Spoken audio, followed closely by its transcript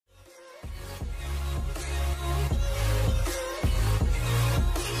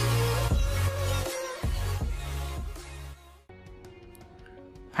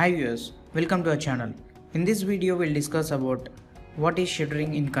Hi viewers, welcome to our channel. In this video we'll discuss about what is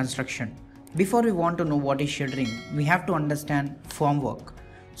shuttering in construction. Before we want to know what is shuttering, we have to understand formwork.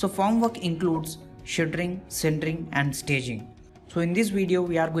 So formwork includes shuttering, centering and staging. So in this video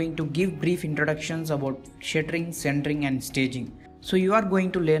we are going to give brief introductions about shuttering, centering and staging. So you are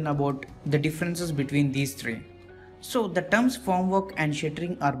going to learn about the differences between these three. So the terms formwork and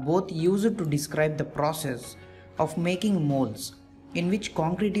shuttering are both used to describe the process of making molds in which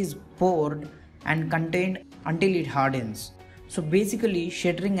concrete is poured and contained until it hardens. So basically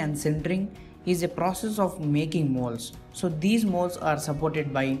shuttering and centering is a process of making molds. So these molds are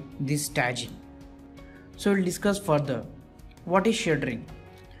supported by this staging. So we'll discuss further. What is shuttering?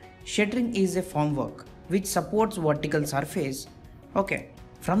 Shuttering is a formwork which supports vertical surface. Okay,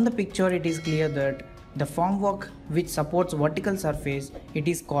 from the picture it is clear that the formwork which supports vertical surface, it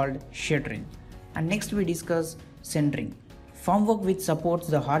is called shuttering. And next we discuss centering. Formwork which supports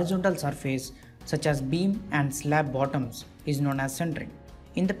the horizontal surface such as beam and slab bottoms is known as centering.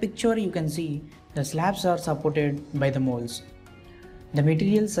 In the picture you can see the slabs are supported by the molds. The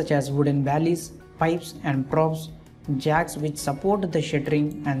materials such as wooden valleys, pipes and props, jacks which support the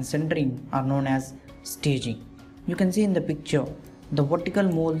shuttering and centering are known as staging. You can see in the picture the vertical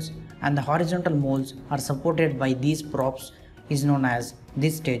molds and the horizontal molds are supported by these props is known as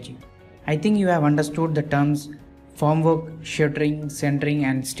this staging. I think you have understood the terms formwork, shuttering, centering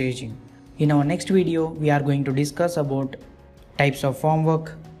and staging. In our next video we are going to discuss about types of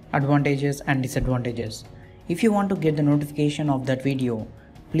formwork, advantages and disadvantages. If you want to get the notification of that video,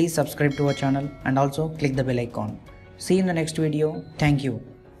 please subscribe to our channel and also click the bell icon. See you in the next video. Thank you.